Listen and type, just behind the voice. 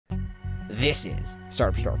This is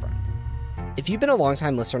Startup Storefront. If you've been a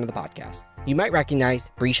longtime listener to the podcast, you might recognize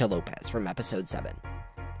Bricia Lopez from episode 7.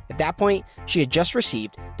 At that point, she had just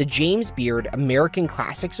received the James Beard American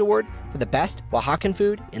Classics Award for the best Oaxacan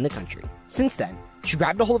food in the country. Since then, she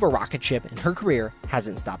grabbed a hold of a rocket ship and her career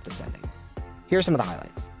hasn't stopped ascending. Here are some of the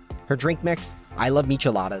highlights. Her drink mix, I Love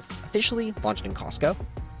Micheladas, officially launched in Costco.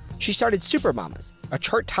 She started Super Mamas, a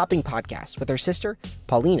chart-topping podcast with her sister,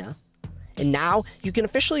 Paulina. And now you can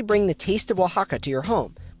officially bring the taste of Oaxaca to your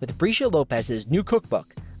home with Bricia Lopez's new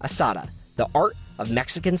cookbook, Asada, The Art of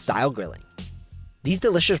Mexican-Style Grilling. These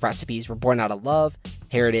delicious recipes were born out of love,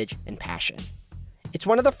 heritage, and passion. It's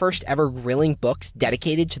one of the first ever grilling books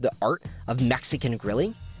dedicated to the art of Mexican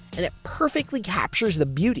grilling, and it perfectly captures the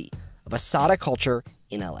beauty of Asada culture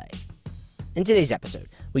in LA. In today's episode,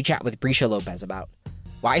 we chat with Bricia Lopez about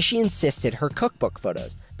why she insisted her cookbook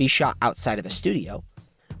photos be shot outside of a studio,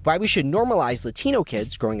 why we should normalize Latino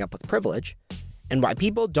kids growing up with privilege, and why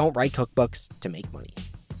people don't write cookbooks to make money.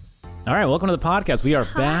 All right, welcome to the podcast. We are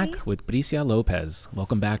back with Bricia Lopez.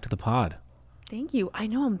 Welcome back to the pod. Thank you. I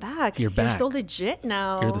know I'm back. You're back. You're so legit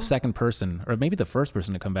now. You're the second person, or maybe the first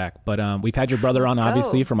person to come back. But we've had your brother on,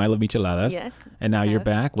 obviously, from I Love Micheladas. Yes. And now you're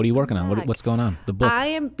back. What are you working on? What's going on? The book. I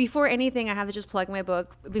am, before anything, I have to just plug my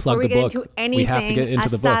book. Before we get into anything, we have to get into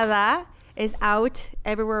the book. Asada is out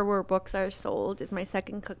everywhere where books are sold. It's my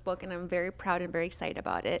second cookbook, and I'm very proud and very excited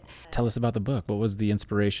about it. Tell us about the book. What was the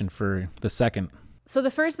inspiration for the second? So the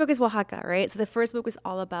first book is Oaxaca, right? So the first book was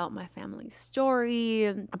all about my family's story,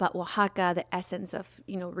 about Oaxaca, the essence of,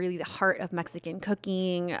 really the heart of Mexican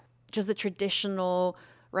cooking, just the traditional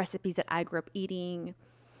recipes that I grew up eating.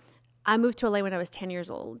 I moved to LA when I was 10 years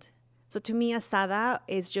old. So to me, Asada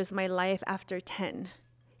is just my life after 10.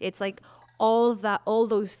 It's like all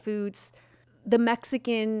those foods, the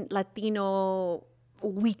Mexican, Latino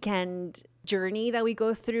weekend journey that we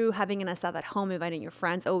go through, having an asada at home, inviting your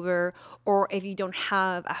friends over, or if you don't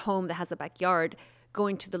have a home that has a backyard,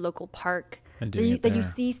 going to the local park and that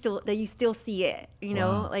you still see it,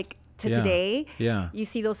 Wow. like today. Yeah. You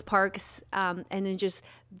see those parks, and then just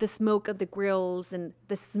the smoke of the grills and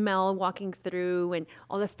the smell walking through, and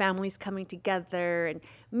all the families coming together, and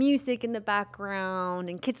music in the background,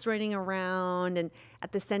 and kids running around, and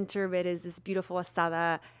at the center of it is this beautiful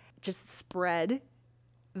asada just spread.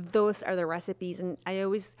 Those are the recipes. And I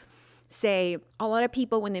always say, a lot of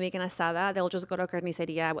people, when they make an asada, they'll just go to a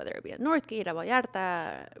carniceria, whether it be at Northgate, at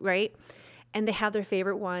Vallarta, right? And they have their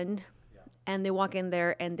favorite one. Yeah. And they walk in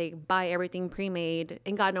there and they buy everything pre-made.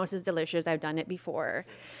 And God knows it's delicious. I've done it before.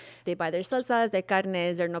 They buy their salsas, their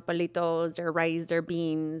carnes, their nopalitos, their rice, their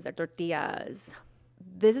beans, their tortillas.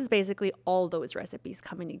 This is basically all those recipes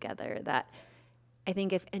coming together that I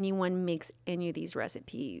think if anyone makes any of these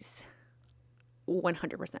recipes,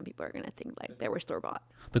 100% people are going to think like they were store-bought.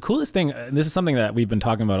 The coolest thing, and this is something that we've been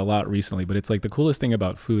talking about a lot recently, but it's like the coolest thing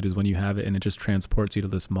about food is when you have it and it just transports you to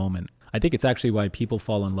this moment. I think it's actually why people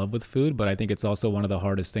fall in love with food, but I think it's also one of the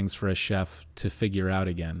hardest things for a chef to figure out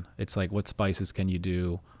again. It's like, what spices can you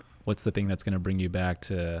do? What's the thing that's going to bring you back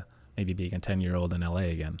to maybe being a 10-year-old in LA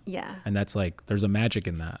again? Yeah. And that's like, there's a magic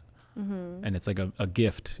in that. Mm-hmm. And it's like a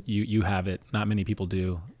gift. You have it. Not many people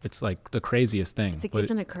do. It's like the craziest thing. It's a gift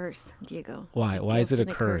and a curse, Diego. Why? Why is it a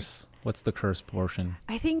curse? What's the curse portion?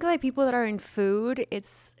 I think like people that are in food,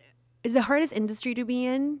 it's the hardest industry to be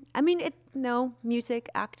in. I mean, music,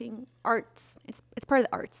 acting, arts. It's part of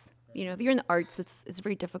the arts. If you're in the arts, it's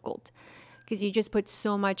very difficult because you just put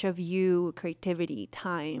so much of you, creativity,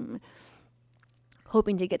 time,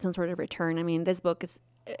 hoping to get some sort of return. I mean, this book is.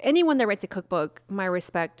 Anyone that writes a cookbook, my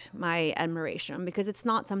respect, my admiration, because it's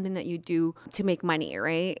not something that you do to make money,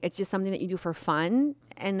 right? It's just something that you do for fun.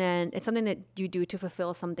 And then it's something that you do to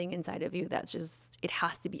fulfill something inside of you that's just, it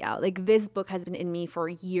has to be out. Like this book has been in me for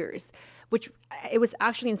years, which it was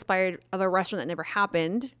actually inspired of a restaurant that never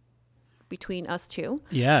happened between us two.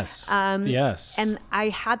 Yes. Yes. And I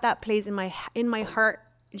had that place in my heart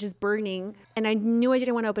just burning. And I knew I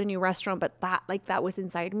didn't want to open a new restaurant, but that was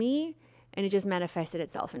inside me. And it just manifested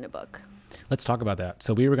itself in a book. Let's talk about that.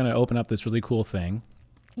 So we were going to open up this really cool thing.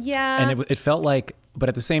 Yeah. And it felt like, but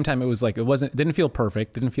at the same time, it was like, it didn't feel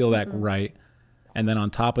perfect. Didn't feel that right. And then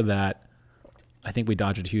on top of that, I think we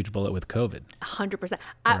dodged a huge bullet with COVID. 100%.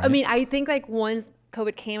 I mean, I think like once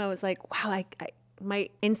COVID came, I was like, wow, my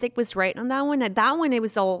instinct was right on that one. At that one, it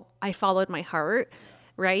was I followed my heart.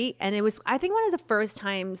 Right. And it was, I think one of the first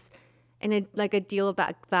times in a deal of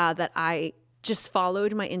that I just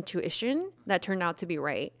followed my intuition that turned out to be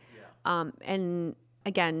right. Yeah. And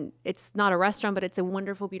again, it's not a restaurant, but it's a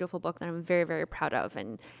wonderful, beautiful book that I'm very, very proud of.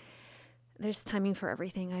 And There's timing for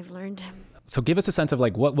everything, I've learned. So give us a sense of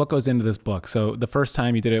like what goes into this book. So the first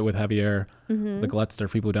time you did it with Javier, the Glutzter,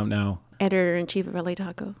 for people who don't know. Editor-in-chief of LA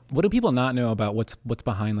Taco. What do people not know about what's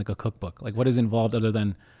behind like a cookbook? Like what is involved other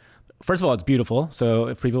than, first of all, it's beautiful. So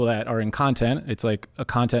for people that are in content, it's like a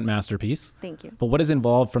content masterpiece. Thank you. But what is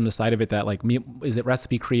involved from the side of it that like, is it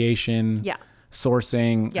recipe creation? Yeah.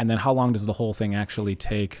 Sourcing? Yeah. And then how long does the whole thing actually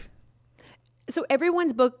take? So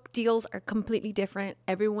everyone's book deals are completely different.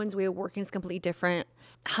 Everyone's way of working is completely different.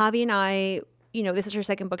 Javi and I, this is our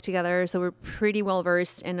second book together, so we're pretty well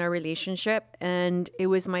versed in our relationship. And it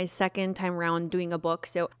was my second time around doing a book,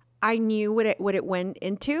 so I knew what it went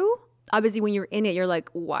into. Obviously, when you're in it, you're like,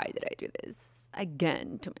 why did I do this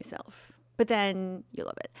again to myself? But then you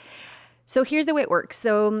love it. So here's the way it works.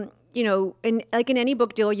 So, in any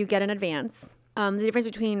book deal, you get an advance. The difference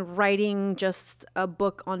between writing just a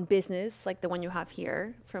book on business, like the one you have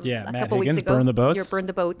here from a Matt couple Higgins, weeks ago. Burn the Boats. Your Burn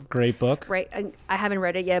the Boats. Great book. Right. I haven't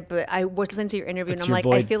read it yet, but I was listening to your interview It's and I'm like,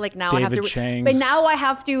 your boy I feel like now I have David to, Chang's- but now I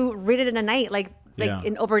have to read it in a night, like Yeah.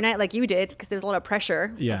 in overnight, like you did, because there's a lot of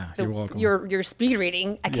pressure. Yeah, you're welcome. Your speed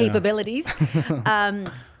reading capabilities.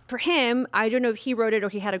 For him, I don't know if he wrote it or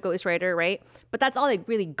he had a ghostwriter, right? But that's all it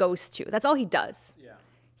really goes to. That's all he does. Yeah.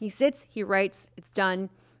 He sits, he writes, it's done.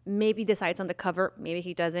 Maybe decides on the cover, maybe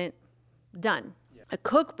he doesn't. Done. Yeah. A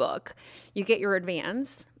cookbook, you get your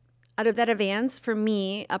advance. Out of that advance, for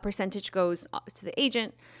me, a percentage goes to the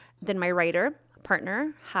agent, then my writer,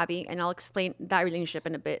 partner, Javi, and I'll explain that relationship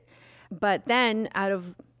in a bit. But then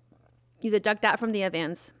you deduct that from the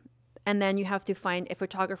advance, and then you have to find a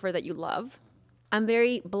photographer that you love. I'm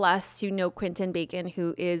very blessed to know Quentin Bacon,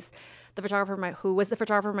 who was the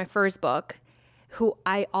photographer of my first book, who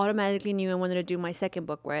I automatically knew I wanted to do my second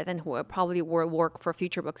book with, and who I probably will work for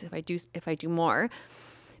future books if I do more,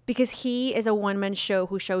 because he is a one-man show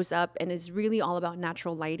who shows up and is really all about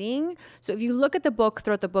natural lighting. So if you look at the book,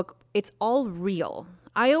 throughout the book, it's all real.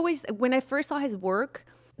 When I first saw his work,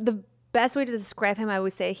 the best way to describe him, I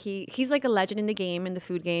would say he's like a legend in the game, in the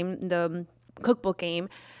food game, the cookbook game.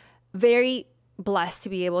 Very blessed to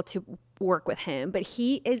be able to work with him, but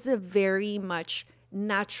he is a very much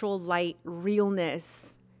natural light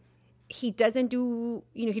realness. He doesn't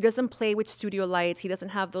play with studio lights. He doesn't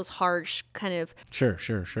have those harsh kind of Sure.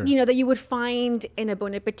 that you would find in a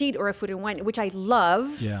Bon Appetit or a Food and Wine, which I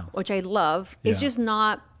love. Yeah. It's just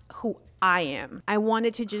not who I am. I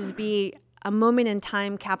wanted to just be a moment in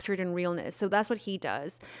time captured in realness. So that's what he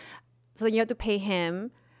does. So then you have to pay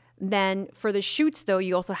him. Then for the shoots, though,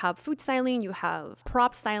 you also have food styling, you have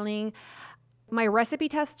prop styling. My recipe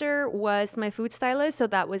tester was my food stylist, so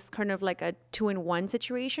that was kind of like a 2-in-1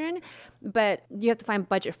 situation. But you have to find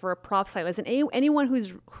budget for a prop stylist. And anyone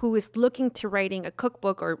who is looking to writing a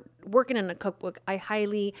cookbook or working in a cookbook,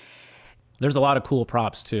 There's a lot of cool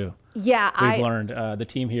props too. Yeah, We've learned the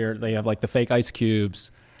team here. They have like the fake ice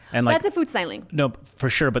cubes. And like, that's the food styling. No, for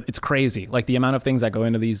sure, but it's crazy. Like the amount of things that go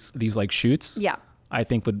into these like shoots. Yeah. I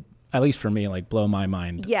think would, at least for me, like blow my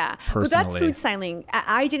mind. Yeah, personally. but that's food styling.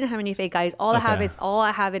 I didn't have any fake eyes. All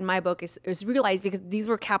I have in my book is real eyes, because these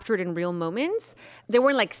were captured in real moments. They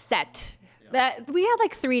weren't like set. That we had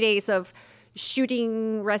like 3 days of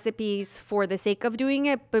shooting recipes for the sake of doing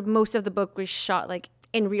it, but most of the book was shot like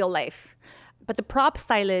in real life. But the prop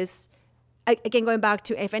stylist, again, going back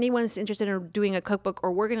to if anyone's interested in doing a cookbook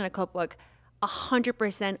or working on a cookbook,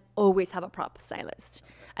 100% always have a prop stylist.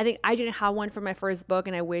 I think I didn't have one for my first book,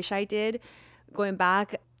 and I wish I did. Going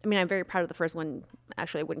back, I mean, I'm very proud of the first one.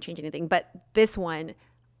 Actually, I wouldn't change anything. But this one,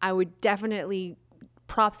 I would definitely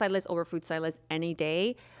prop stylist over food stylist any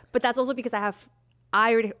day. But that's also because I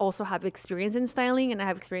already also have experience in styling, and I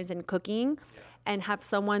have experience in cooking, and have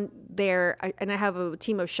someone there. And I have a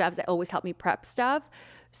team of chefs that always help me prep stuff.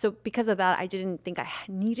 So because of that, I didn't think I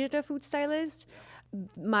needed a food stylist.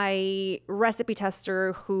 My recipe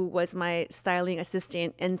tester, who was my styling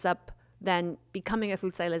assistant, ends up then becoming a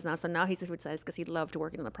food stylist now. So now he's a food stylist because he loved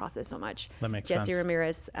working in the process so much. That makes sense. Jesse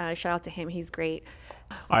Ramirez, shout out to him. He's great.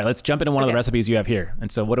 All right, let's jump into one of the recipes you have here. And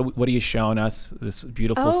so what are you showing us? This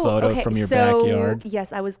beautiful photo from your backyard.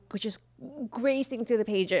 Yes, I was just gracing through the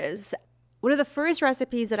pages. One of the first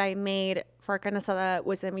recipes that I made for carne asada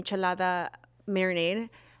was a michelada marinade.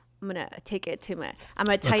 I'm going to take it to I'm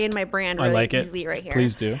going to tie in my brand really easily right here.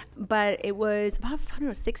 Please do. But it was about,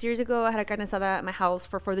 6 years ago. I had a carne asada at my house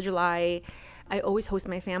for 4th of July. I always host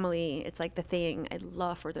my family. It's like the thing. I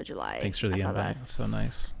love 4th of July. Thanks for the invite. That's so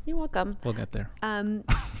nice. You're welcome. We'll get there.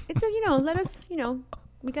 It's let us,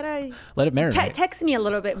 we got to let it marinate. Text me a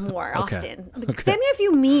little bit more often. Send me a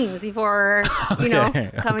few memes before, coming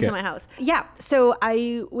to my house. Yeah. So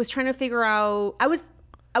I was trying to figure out,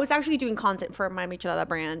 I was actually doing content for my Michelada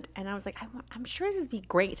brand, and I was like, I'm sure this would be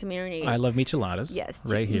great to marinate. I love Micheladas. Yes,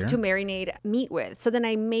 right here. To marinate meat with. So then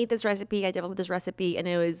I made this recipe. I developed this recipe, and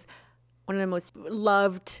it was one of the most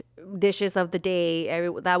loved dishes of the day.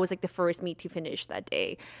 That was like the first meat to finish that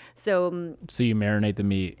day. So you marinate the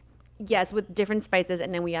meat. Yes, with different spices,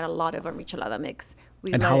 and then we add a lot of our michelada mix.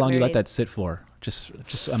 And how long do you let that sit for? Just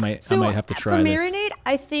I might have to try for this. marinade,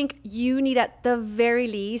 I think you need at the very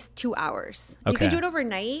least 2 hours. You can do it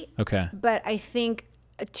overnight. Okay. But I think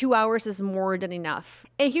 2 hours is more than enough.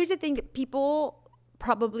 And here's the thing: people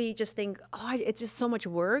probably just think, oh, it's just so much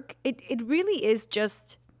work. It really is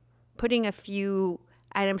just putting a few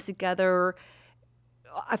items together,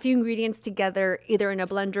 a few ingredients together, either in a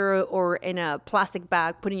blender or in a plastic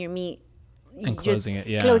bag, putting your meat and closing it.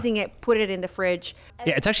 Yeah. Closing it, put it in the fridge.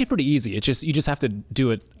 Yeah, it's actually pretty easy. It's just, you just have to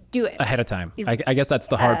do it ahead of time. I guess that's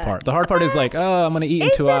the hard part. The hard part is like, oh, I'm going to eat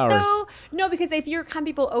in 2 hours. Though? No, because if you're kind of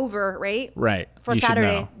people over, right? Right. For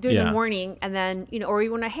Saturday, do it in the morning, and then, or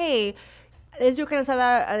you want to, hey, let's do kind of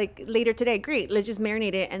like later today. Great. Let's just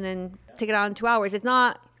marinate it and then take it out in 2 hours. It's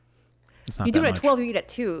not you do it at 12, you eat at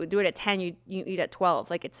 2. Do it at 10, you eat at 12.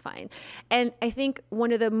 Like, it's fine. And I think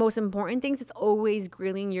one of the most important things is always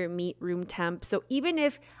grilling your meat room temp. So even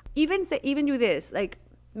do this, like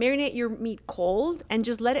marinate your meat cold and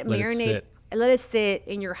just let it marinate. Let it sit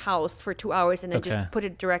in your house for 2 hours and then just put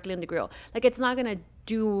it directly on the grill. Like, it's not going to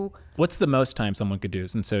do. What's the most time someone could do?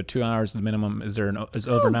 And so 2 hours is the minimum. Is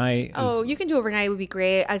overnight? You can do overnight. Would be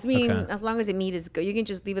great. As long as the meat is good, you can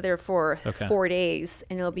just leave it there for 4 days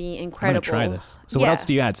and it'll be incredible. I'm gonna try this. So what else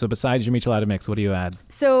do you add? So besides your michelada mix, what do you add?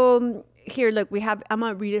 So here, look, I'm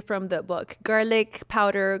gonna read it from the book: garlic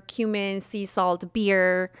powder, cumin, sea salt,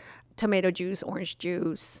 beer, tomato juice, orange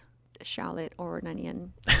juice, a shallot or an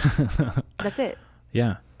onion. That's it.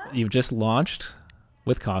 Yeah, you've just launched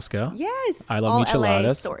with Costco. Yes. I love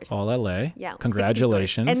Micheladas. All LA. Yeah.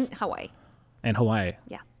 Congratulations. And Hawaii.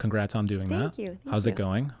 Yeah. Congrats on doing that. Thank you. How's it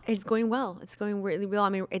going? It's going well. It's going really well. I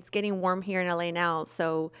mean, it's getting warm here in LA now,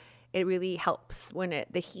 so it really helps when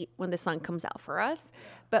the sun comes out for us.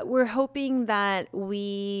 But we're hoping that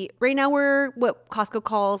right now we're what Costco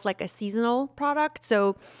calls like a seasonal product.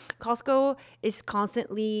 So Costco is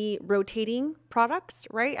constantly rotating products,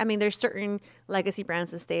 right? I mean, there's certain legacy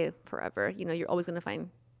brands that stay forever. You're always going to find,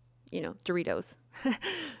 Doritos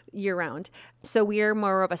year round. So we are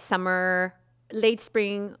more of a summer, late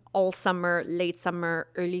spring, all summer, late summer,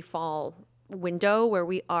 early fall window where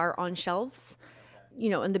we are on shelves.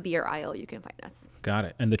 In the beer aisle, you can find us. Got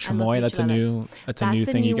it. And the chamoy, that's a new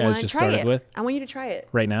thing you guys just started with? I want you to try it.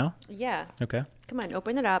 Right now? Yeah. Okay. Come on,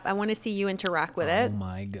 open it up. I want to see you interact with it. Oh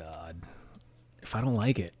my God. If I don't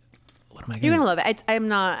like it, what am I going to do? You're going to love it. I'm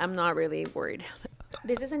not really worried.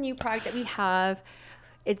 This is a new product that we have.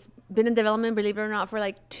 It's been in development, believe it or not, for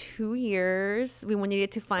like 2 years. We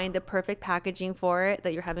needed to find the perfect packaging for it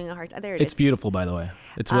that you're having a hard time. There it is. It's beautiful, by the way.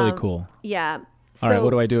 It's really cool. Yeah. All right, what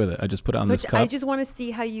do I do with it? I just put it on this cup? I just want to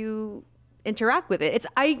see how you interact with it.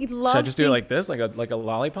 Should I just do it like this, like a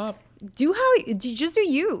lollipop? Just do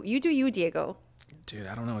you. You do you, Diego. Dude,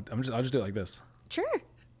 I don't know. I'll just do it like this. Sure.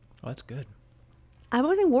 Oh, that's good. I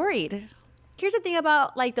wasn't worried. Here's the thing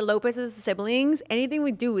about like the Lopez's siblings. Anything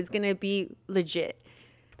we do is gonna be legit.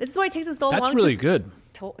 This is why it takes us so long. That's really good.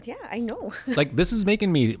 Yeah, I know. Like, this is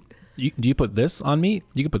making me. Do you put this on meat?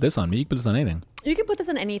 You can put this on meat. You can put this on anything. You can put this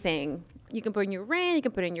on anything. You can put it in your ranch. You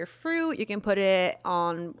can put it in your fruit. You can put it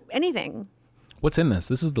on anything. What's in this?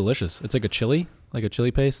 This is delicious. It's like a chili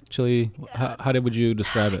paste. Chili. How would you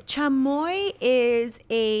describe it? Chamoy is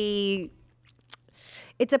it's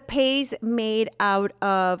a paste made out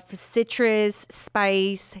of citrus,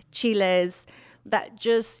 spice, chiles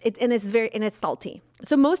it's salty.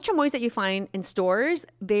 So most chamoys that you find in stores,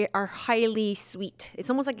 they are highly sweet. It's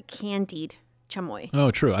almost like a candied chamoy.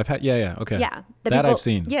 Oh, true. I've had, okay. Yeah. I've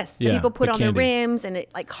seen. Yes. That people put on their rims and it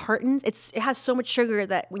like hardens. It has so much sugar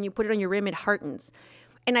that when you put it on your rim, it hardens.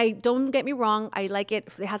 And don't get me wrong, I like it.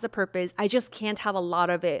 It has a purpose. I just can't have a lot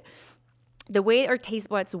of it. The way our taste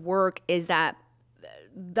buds work is that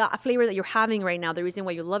the flavor that you're having right now, the reason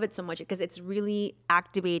why you love it so much is because it's really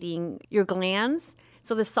activating your glands.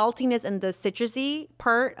 So the saltiness and the citrusy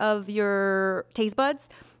part of your taste buds,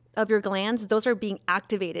 of your glands, those are being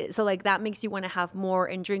activated. So like that makes you want to have more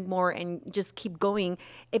and drink more and just keep going.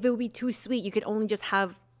 If it would be too sweet,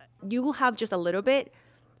 you will have just a little bit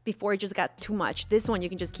before it just got too much. This one, you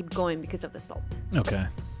can just keep going because of the salt. Okay.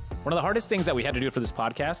 One of the hardest things that we had to do for this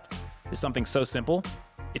podcast is something so simple: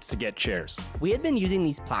 It's to get chairs. We had been using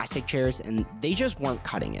these plastic chairs and they just weren't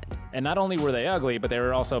cutting it. And not only were they ugly, but they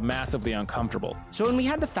were also massively uncomfortable. So when we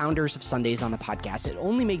had the founders of Sundays on the podcast, it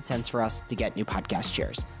only made sense for us to get new podcast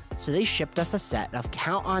chairs. So they shipped us a set of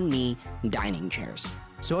Count on Me dining chairs.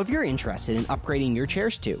 So if you're interested in upgrading your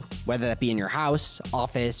chairs too, whether that be in your house,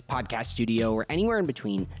 office, podcast studio, or anywhere in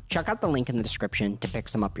between, check out the link in the description to pick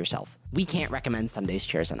some up yourself. We can't recommend Sundays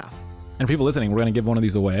chairs enough. And for people listening, we're going to give one of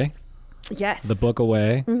these away. Yes. The book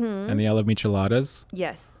away and the Love Micheladas.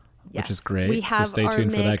 Yes. Which is great. We have so stay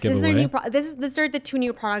tuned for that This is giveaway. these are the 2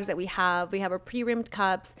 new products that we have. We have our pre-rimmed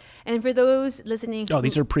cups. And for those listening... Oh,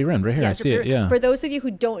 these are pre-rimmed right here. I see it. Yeah. For those of you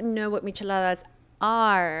who don't know what micheladas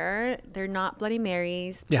are, they're not Bloody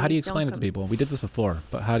Marys. Yeah, how do you explain it to people? We did this before,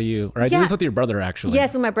 but how do you... Or I did this with your brother, actually.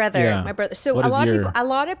 Yes, with my brother. Yeah. My brother. So a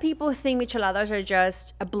lot of people think micheladas are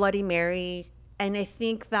just a Bloody Mary. And I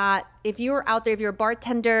think that if you're out there, if you're a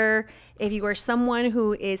bartender, if you are someone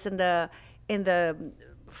who is in the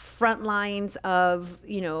front lines of,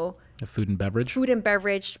 food and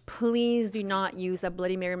beverage, please do not use a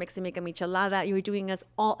Bloody Mary mix to make a michelada. You're doing us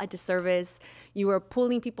all a disservice. You are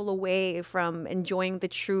pulling people away from enjoying the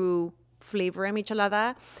true flavor of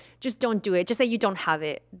michelada. Just don't do it. Just say you don't have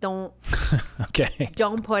it. Don't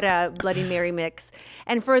don't put a Bloody Mary mix.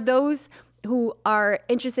 And for those who are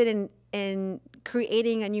interested in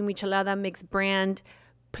creating a new michelada mix brand,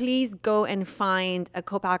 please go and find a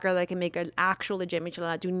co-packer that can make an actual legit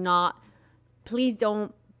michelada. Please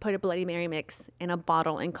don't put a Bloody Mary mix in a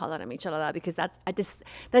bottle and call it a michelada, because that's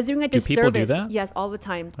doing a disservice. Do people do that? Yes, all the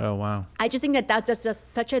time. Oh, wow. I just think that does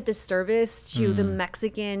just such a disservice to the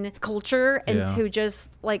Mexican culture, and to just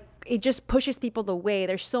it just pushes people away.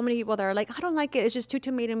 There's so many people that are like, I don't like it. It's just too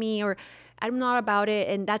tomato-y, or I'm not about it.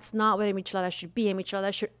 And that's not what a michelada should be. A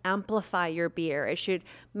michelada should amplify your beer. It should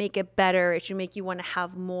make it better. It should make you want to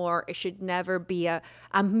have more. It should never be a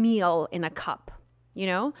meal in a cup,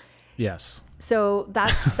 Yes. So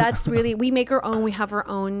that's really, we make our own. We have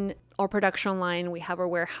our production line. We have our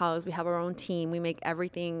warehouse. We have our own team. We make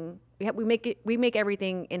everything. We make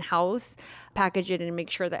everything in house, package it, and make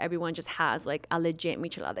sure that everyone just has a legit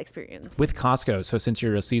michelada experience. With Costco, so since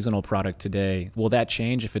you're a seasonal product today, will that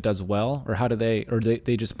change if it does well, or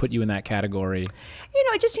they just put you in that category?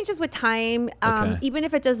 It just changes with time. Okay. Even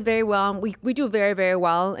if it does very well, we do very, very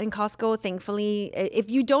well in Costco, thankfully. If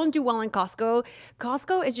you don't do well in Costco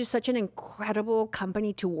is just such an incredible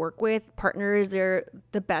company to work with. Partners, they're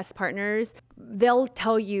the best partners. They'll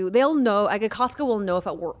tell you, Costco will know if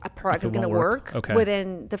a product is going to work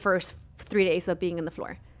within the first 3 days of being in the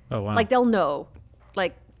floor. Oh, wow. They'll know,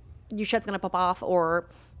 your shit's going to pop off, or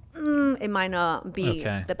it might not be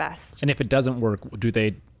the best. And if it doesn't work, do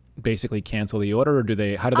they basically cancel the order,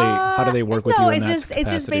 or how do they work with you in that capacity?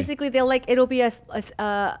 It's just basically it'll be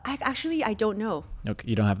actually, I don't know. Okay,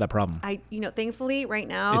 you don't have that problem. Thankfully right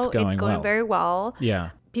now it's going well. very well.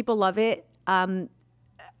 Yeah. People love it.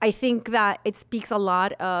 I think that it speaks a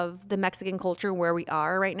lot of the Mexican culture where we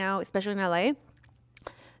are right now, especially in LA,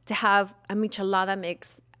 to have a michelada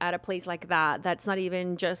mix at a place like that. That's not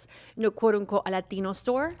even just, quote unquote, a Latino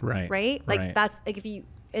store. Right. That's if you,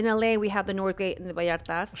 in LA, we have the Northgate and the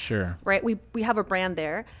Vallartas. Sure. Right. We have a brand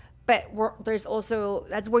there, but there's also,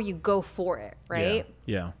 that's where you go for it. Right.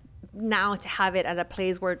 Yeah. Now to have it at a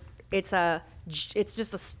place where it's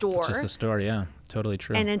just a store. It's just a store. Yeah. Totally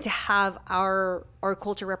true. And then to have our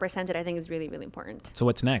culture represented, I think is really, really important. So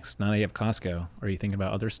what's next? Now that you have Costco, are you thinking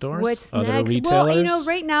about other stores? What's other next? retailers? Well,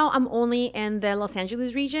 right now I'm only in the Los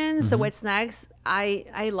Angeles region. So what's next?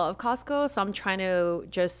 I love Costco, so I'm trying to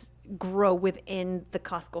just grow within the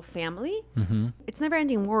Costco family. It's never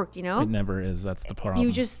ending work, It never is. That's the problem.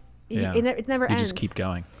 It never ends. You just keep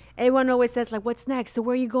going. Everyone always says, what's next? So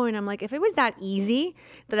where are you going? I'm like, if it was that easy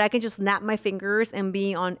that I could just snap my fingers and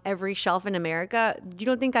be on every shelf in America, you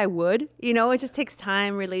don't think I would? It just takes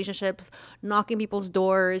time, relationships, knocking people's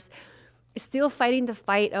doors, still fighting the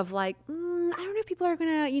fight of I don't know if people are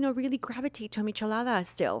going to, really gravitate to a michelada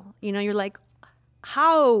still. You're like,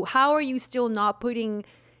 how are you still not putting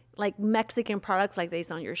Mexican products like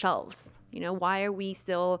this on your shelves? Why are we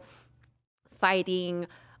still fighting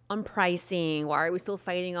on pricing? Why are we still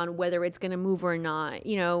fighting on whether it's going to move or not?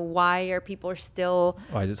 Why are people still...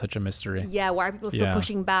 Why is it such a mystery? Yeah, why are people still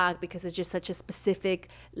pushing back? Because it's just such a specific,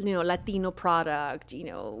 Latino product,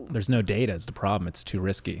 There's no data is the problem. It's too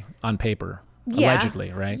risky on paper. Yeah.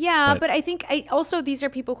 Allegedly, right? Yeah, but I think also these are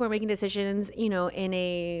people who are making decisions, in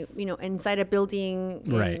a, inside a building.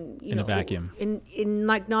 In a vacuum. In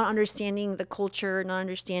not understanding the culture, not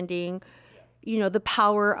understanding... the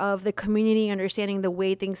power of the community, understanding the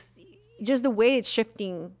way things, just the way it's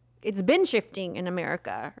shifting it's been shifting in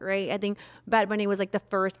America, right? I think Bad Bunny was like the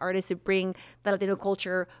first artist to bring the Latino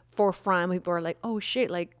culture forefront. People are like, oh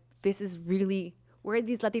shit, like this is really, where are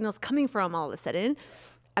these Latinos coming from all of a sudden?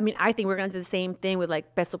 I mean, I think we're going to do the same thing with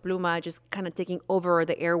like Peso Pluma just kind of taking over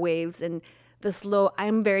the airwaves and the slow.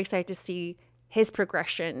 I'm very excited to see his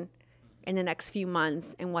progression in the next few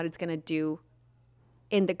months and what it's going to do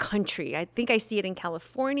in the country. I think I see it in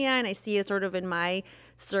California and I see it sort of in my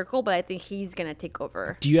circle, but I think he's going to take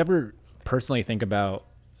over. Do you ever personally think about,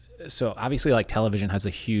 so obviously like television has a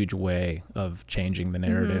huge way of changing the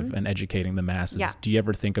narrative and educating the masses. Yeah. Do you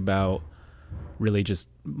ever think about really just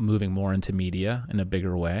moving more into media in a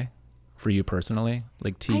bigger way for you personally?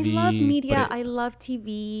 Like TV? I love media. I love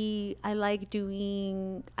TV. I like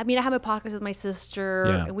doing, I mean, I have a podcast with my sister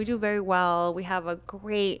and we do very well. We have a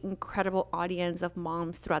great, incredible audience of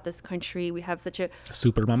moms throughout this country. We have such a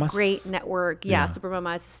Super Mamas? great network. Yeah, Super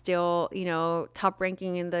Mama is still, you know, top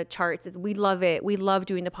ranking in the charts. We love it. We love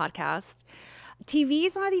doing the podcast. TV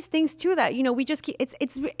is one of these things too that, you know, we just keep,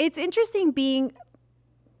 it's interesting being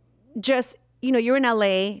just, you know, you're in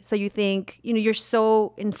LA, so you think, you know, you're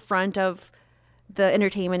so in front of the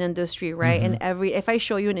entertainment industry, right? And if I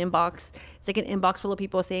show you an inbox, it's like an inbox full of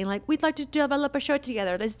people saying like, we'd like to develop a show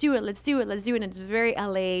together. Let's do it. Let's do it. Let's do it. And it's very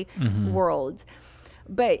LA world.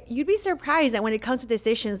 But you'd be surprised that when it comes to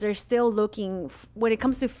decisions, they're still looking, when it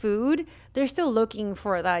comes to food, they're still looking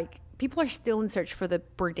for like, people are still in search for the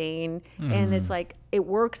Bourdain. And it's like, it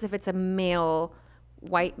works if it's a male,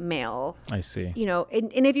 white male. I see. You know,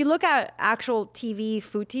 and if you look at actual TV,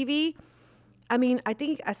 food TV, I mean, I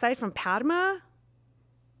think aside from Padma,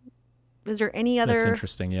 is there any other That's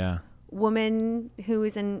interesting, yeah. woman who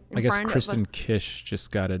is in I guess front Kristen of Kish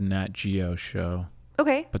just got a Nat Geo show.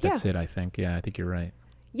 Okay. But that's it, I think. Yeah, I think you're right.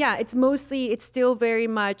 Yeah, it's still very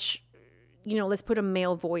much, you know, let's put a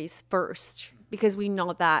male voice first because we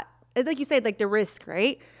know that, like you said, like the risk,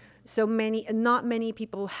 right? So not many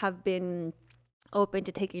people have been open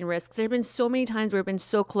to taking risks. There have been so many times where we've been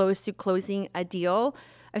so close to closing a deal.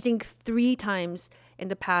 I think 3 times in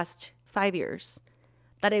the past 5 years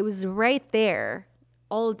that it was right there,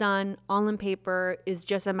 all done, all in paper, is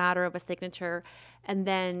just a matter of a signature. And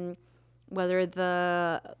then whether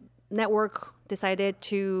the network decided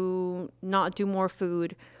to not do more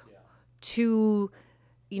food, to,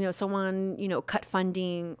 you know, someone, you know, cut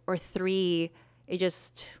funding, or 3, it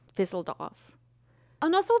just fizzled off.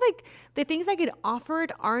 And also, like, the things I get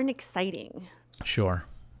offered aren't exciting. Sure.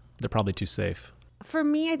 They're probably too safe. For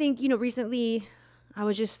me, I think, you know, recently I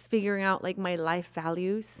was just figuring out, like, my life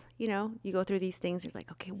values. You know, you go through these things. You're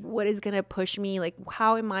like, okay, what is going to push me? Like,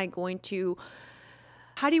 how do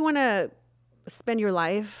you want to spend your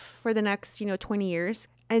life for the next, you know, 20 years?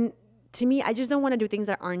 And to me, I just don't want to do things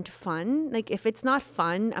that aren't fun. Like, if it's not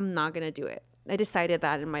fun, I'm not going to do it. I decided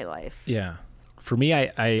that in my life. Yeah. For me,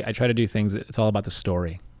 I try to do things, it's all about the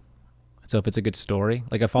story. So if it's a good story,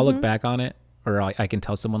 like if I'll look back on it, or I can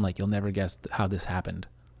tell someone like, you'll never guess how this happened.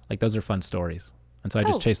 Like those are fun stories. And so I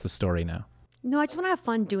just chase the story now. No, I just want to have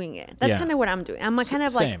fun doing it. That's kind of what I'm doing. I'm kind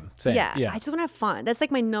of like, same. Yeah, I just want to have fun. That's like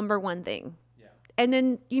my number one thing. Yeah. And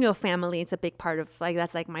then, you know, family, it's a big part of, like,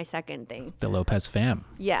 that's like my second thing. The Lopez fam.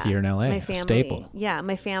 Yeah. Here in LA. My family. A staple. Yeah.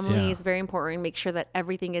 My family is very important. Make sure that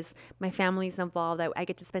everything is, my family's involved, that I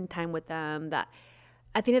get to spend time with them, that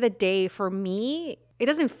at the end of the day, for me, it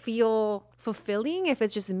doesn't feel fulfilling if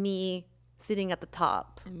it's just me sitting at the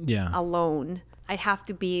top alone. I'd have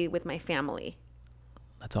to be with my family.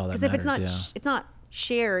 That's all that matters. Because if it's not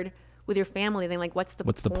shared with your family, then like what's the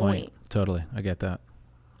point? Totally. I get that.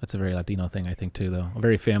 That's a very Latino thing, I think, too, though. A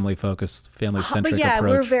very family focused, family centric approach. But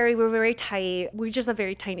approach. we're very tight. We're just a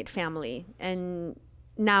very tight knit family. And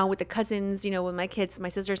now with the cousins, you know, with my kids, my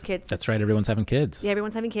sister's kids. That's right. Everyone's having kids. Yeah,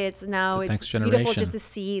 everyone's having kids. Now it's beautiful just to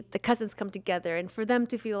see the cousins come together and for them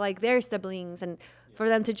to feel like they're siblings and for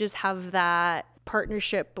them to just have that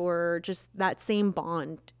partnership or just that same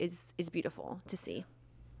bond is beautiful to see.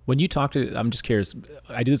 When you talk to, I'm just curious,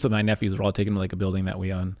 I do this with my nephews. We're all taking like a building that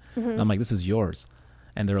we own. And I'm like, this is yours.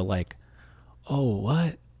 And they're like, oh,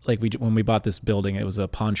 what? Like when we bought this building, it was a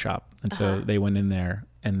pawn shop. And so they went in there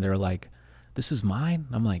and they're like, this is mine?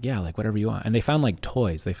 I'm like, yeah, like whatever you want. And they found like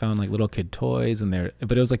toys. They found like little kid toys but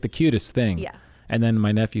it was like the cutest thing. Yeah. And then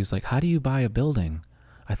my nephew's like, how do you buy a building?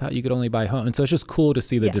 I thought you could only buy home. And so it's just cool to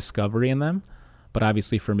see the discovery in them. But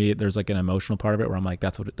obviously for me, there's like an emotional part of it where I'm like,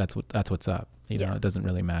 that's what's up. You know, it doesn't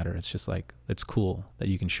really matter. It's just like, it's cool that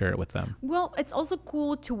you can share it with them. Well, it's also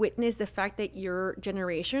cool to witness the fact that your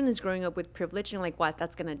generation is growing up with privilege and like what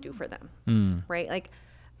that's going to do for them. Right? Like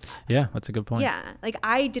Yeah, that's a good point. Yeah, like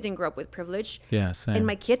I didn't grow up with privilege. Yeah, same. And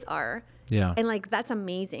my kids are. Yeah. And like, that's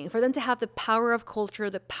amazing for them to have the power of culture,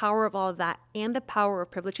 the power of all of that, and the power of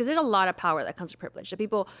privilege. Because there's a lot of power that comes to privilege that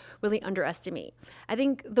people really underestimate. I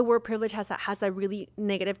think the word privilege has a really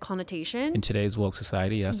negative connotation. In today's woke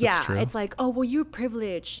society, yes, Yeah, that's true. it's like, oh, well, you're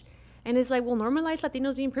privileged. And it's like, well, normalize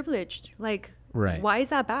Latinos being privileged. Like, Right. why is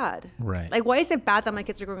that bad? Right. Like, why is it bad that my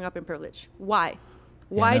kids are growing up in privilege? Why?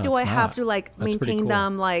 Why no, do it's I have not. to like That's pretty maintain cool.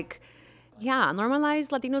 them? Like, yeah, normalize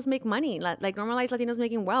Latinos make money. Like normalize Latinos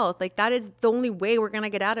making wealth. Like that is the only way we're gonna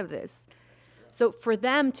get out of this. So for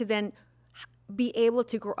them to then be able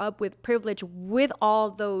to grow up with privilege with all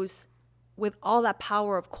that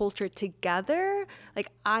power of culture together, like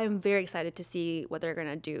I'm very excited to see what they're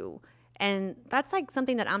gonna do. And that's like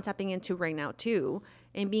something that I'm tapping into right now too,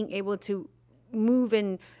 and being able to move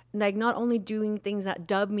in like not only doing things that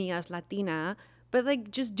dub me as Latina, but like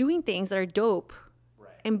just doing things that are dope.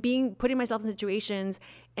 And putting myself in situations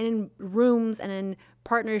and in rooms and in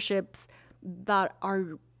partnerships that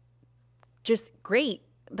are just great,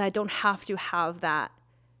 that don't have to have that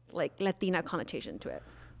like Latina connotation to it.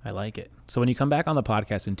 I like it. So when you come back on the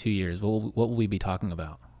podcast in 2 years, what will we be talking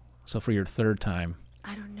about? So for your third time,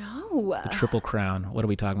 I don't know. the Triple Crown, what are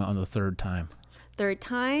we talking about on the third time? Third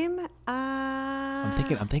time? I'm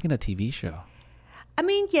thinking a TV show. I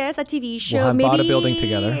mean, yes, a TV show. We'll have maybe bodybuilding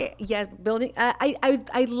together. Yeah, building.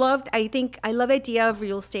 I love the idea of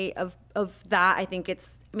real estate of that. I think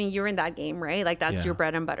you're in that game, right? Like that's your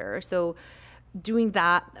bread and butter. So doing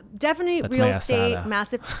that, definitely That's real my estate, Asada.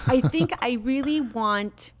 massive. I think I really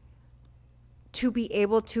want to be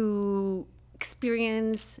able to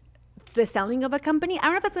experience the selling of a company. I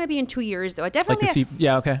don't know if that's going to be in 2 years though. I definitely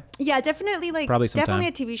okay. Yeah, definitely Probably sometime. definitely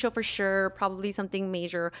a TV show for sure, probably something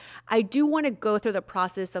major. I do want to go through the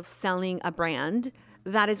process of selling a brand.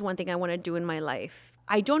 That is one thing I want to do in my life.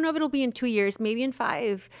 I don't know if it'll be in 2 years, maybe in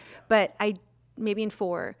 5, but maybe in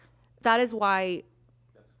 4. That is why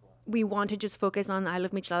we want to just focus on I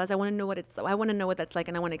Love Micheladas. I want to know what that's like,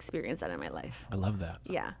 and I want to experience that in my life. I love that.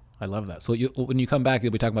 Yeah. I love that. So when you come back,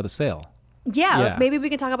 you'll be talking about the sale. Yeah, maybe we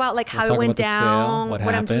can talk about like how it talk went about the sale, down, what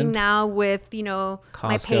I'm doing happened. now with, my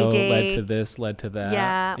Costco payday. led to this, led to that.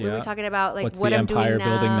 Yeah, we were talking about like What's what the I'm empire doing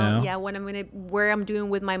building now. Yeah, where I'm doing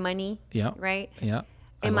with my money. Yeah. Right. Yeah.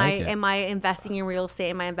 Am I investing in real estate?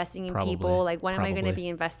 Am I investing in people? Like what am I going to Probably. be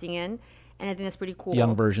investing in? And I think that's pretty cool.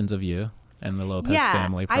 Young versions of you and the Lopez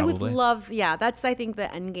family, probably. I would love. Yeah, that's I think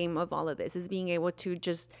the end game of all of this is being able to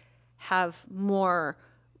just have more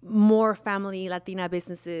family Latina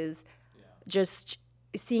businesses, just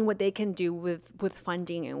seeing what they can do with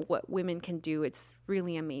funding and what women can do. It's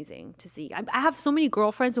really amazing to see. I have so many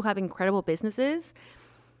girlfriends who have incredible businesses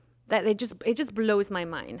that it just blows my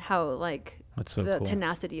mind how like That's so the cool.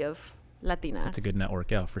 tenacity of Latinas. It's a good network,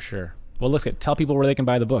 yeah, for sure. Well, tell people where they can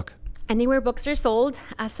buy the book. Anywhere books are sold.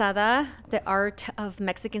 Asada, The Art of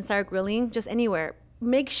Mexican Style Grilling, just anywhere.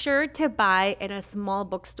 Make sure to buy in a small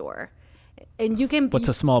bookstore. And you can. What's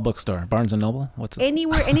a small bookstore? Barnes and Noble?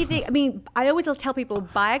 Anywhere, anything. I mean, I always tell people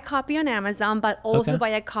buy a copy on Amazon, but also buy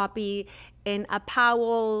a copy in a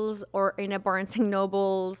Powell's or in a Barnes and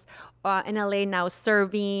Nobles. In LA now,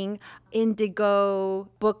 Serving, Indigo,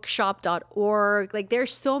 bookshop.org. Like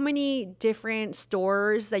there's so many different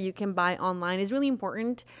stores that you can buy online. It's really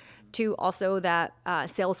important to also that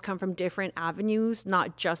sales come from different avenues,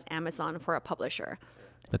 not just Amazon for a publisher.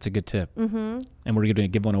 That's a good tip. Mm-hmm. And we're going to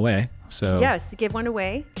give one away. So yes, give one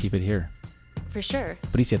away. Keep it here. For sure.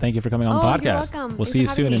 Bricia, thank you for coming on the podcast. You're welcome. We'll Thanks see you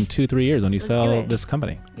for soon having in me. 2-3 years when you Let's do sell it. this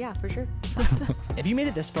company. Yeah, for sure. If you made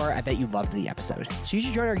it this far, I bet you loved the episode. So you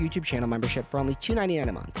should join our YouTube channel membership for only $2.99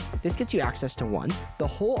 a month. This gets you access to 1, the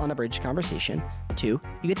whole unabridged conversation. 2,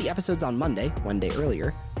 you get the episodes on Monday, 1 day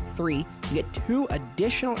earlier. 3, you get 2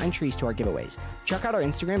 additional entries to our giveaways. Check out our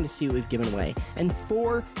Instagram to see what we've given away. And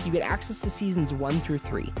 4, you get access to seasons 1 through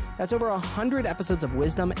 3. That's over 100 episodes of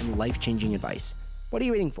wisdom and life-changing advice. What are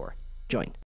you waiting for? Join.